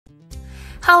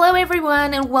Hello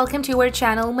everyone and welcome to our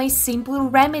channel, My Simple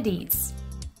Remedies.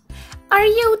 Are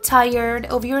you tired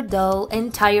of your dull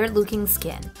and tired looking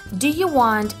skin? Do you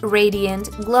want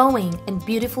radiant, glowing and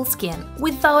beautiful skin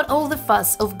without all the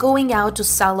fuss of going out to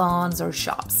salons or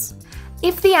shops?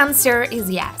 If the answer is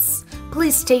yes,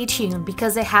 please stay tuned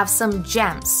because I have some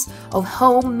gems of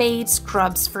homemade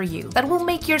scrubs for you that will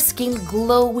make your skin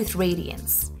glow with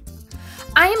radiance.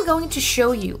 I am going to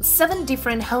show you 7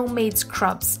 different homemade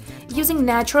scrubs using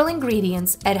natural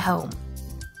ingredients at home.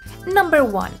 Number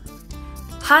 1.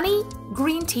 Honey,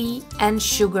 green tea and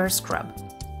sugar scrub.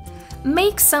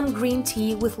 Make some green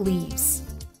tea with leaves,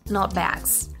 not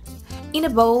bags. In a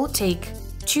bowl, take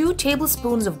 2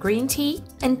 tablespoons of green tea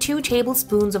and 2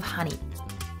 tablespoons of honey.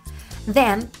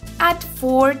 Then add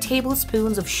 4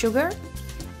 tablespoons of sugar,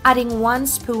 adding 1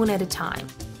 spoon at a time.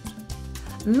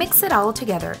 Mix it all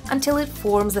together until it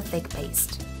forms a thick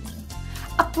paste.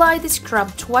 Apply the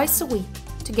scrub twice a week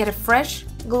to get a fresh,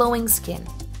 glowing skin.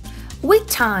 With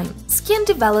time, skin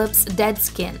develops dead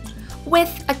skin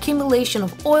with accumulation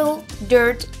of oil,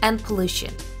 dirt, and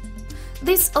pollution.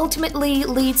 This ultimately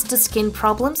leads to skin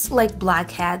problems like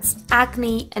blackheads,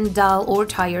 acne, and dull or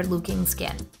tired-looking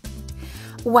skin.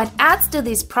 What adds to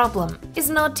this problem is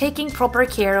not taking proper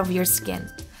care of your skin,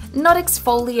 not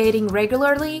exfoliating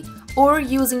regularly, or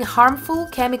using harmful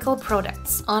chemical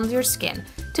products on your skin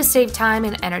to save time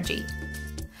and energy.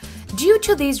 Due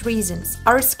to these reasons,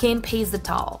 our skin pays the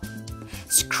toll.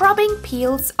 Scrubbing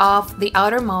peels off the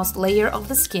outermost layer of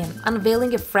the skin,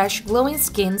 unveiling a fresh, glowing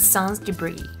skin sans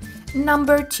debris.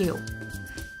 Number 2.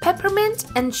 Peppermint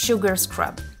and sugar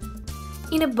scrub.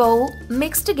 In a bowl,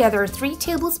 mix together 3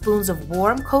 tablespoons of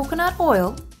warm coconut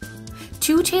oil,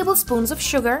 2 tablespoons of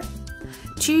sugar,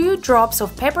 2 drops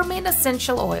of peppermint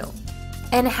essential oil,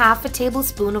 and half a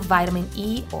tablespoon of vitamin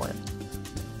E oil.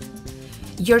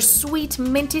 Your sweet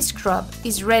minty scrub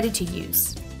is ready to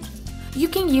use. You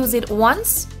can use it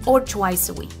once or twice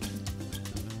a week.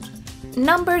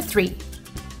 Number 3.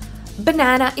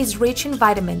 Banana is rich in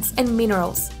vitamins and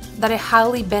minerals that are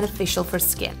highly beneficial for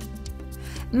skin.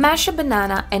 Mash a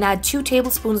banana and add 2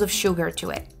 tablespoons of sugar to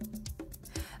it.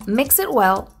 Mix it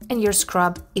well and your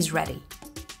scrub is ready.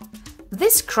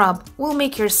 This scrub will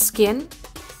make your skin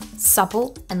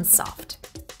supple and soft.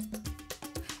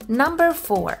 Number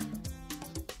 4.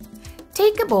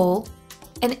 Take a bowl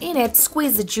and in it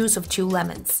squeeze the juice of 2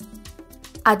 lemons.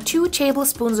 Add 2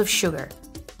 tablespoons of sugar.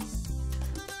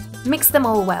 Mix them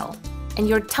all well and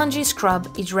your tangy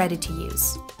scrub is ready to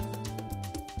use.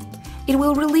 It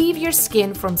will relieve your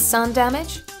skin from sun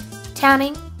damage,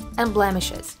 tanning, and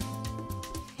blemishes.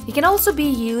 It can also be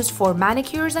used for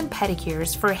manicures and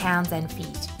pedicures for hands and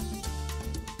feet.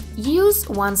 Use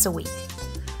once a week.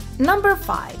 Number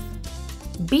 5.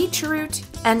 Beetroot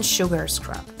and sugar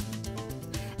scrub.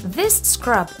 This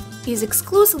scrub is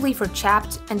exclusively for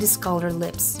chapped and discolored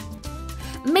lips.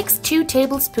 Mix 2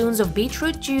 tablespoons of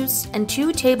beetroot juice and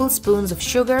 2 tablespoons of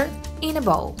sugar in a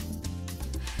bowl.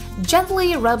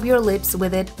 Gently rub your lips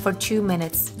with it for 2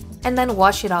 minutes and then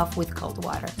wash it off with cold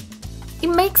water. It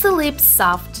makes the lips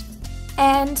soft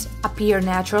and appear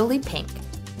naturally pink.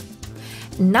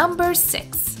 Number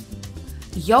 6.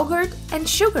 Yogurt and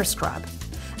sugar scrub.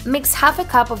 Mix half a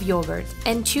cup of yogurt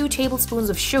and 2 tablespoons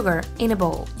of sugar in a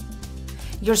bowl.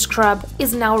 Your scrub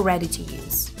is now ready to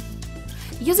use.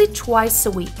 Use it twice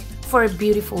a week for a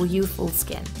beautiful, youthful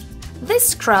skin. This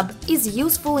scrub is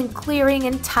useful in clearing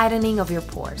and tightening of your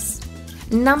pores.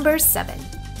 Number 7.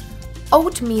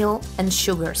 Oatmeal and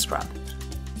sugar scrub.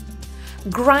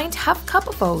 Grind half cup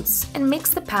of oats and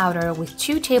mix the powder with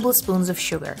 2 tablespoons of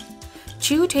sugar,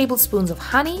 2 tablespoons of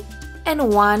honey,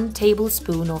 and 1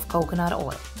 tablespoon of coconut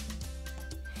oil.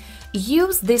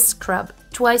 Use this scrub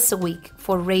twice a week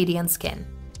for radiant skin.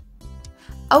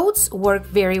 Oats work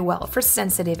very well for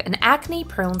sensitive and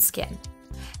acne-prone skin,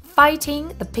 fighting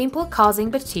the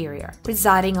pimple-causing bacteria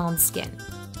residing on skin.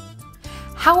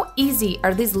 How easy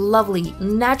are these lovely,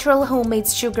 natural homemade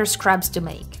sugar scrubs to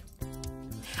make?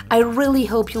 I really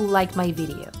hope you liked my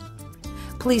video.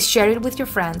 Please share it with your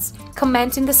friends,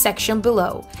 comment in the section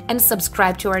below, and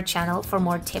subscribe to our channel for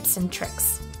more tips and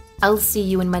tricks. I'll see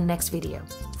you in my next video.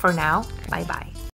 For now, bye-bye.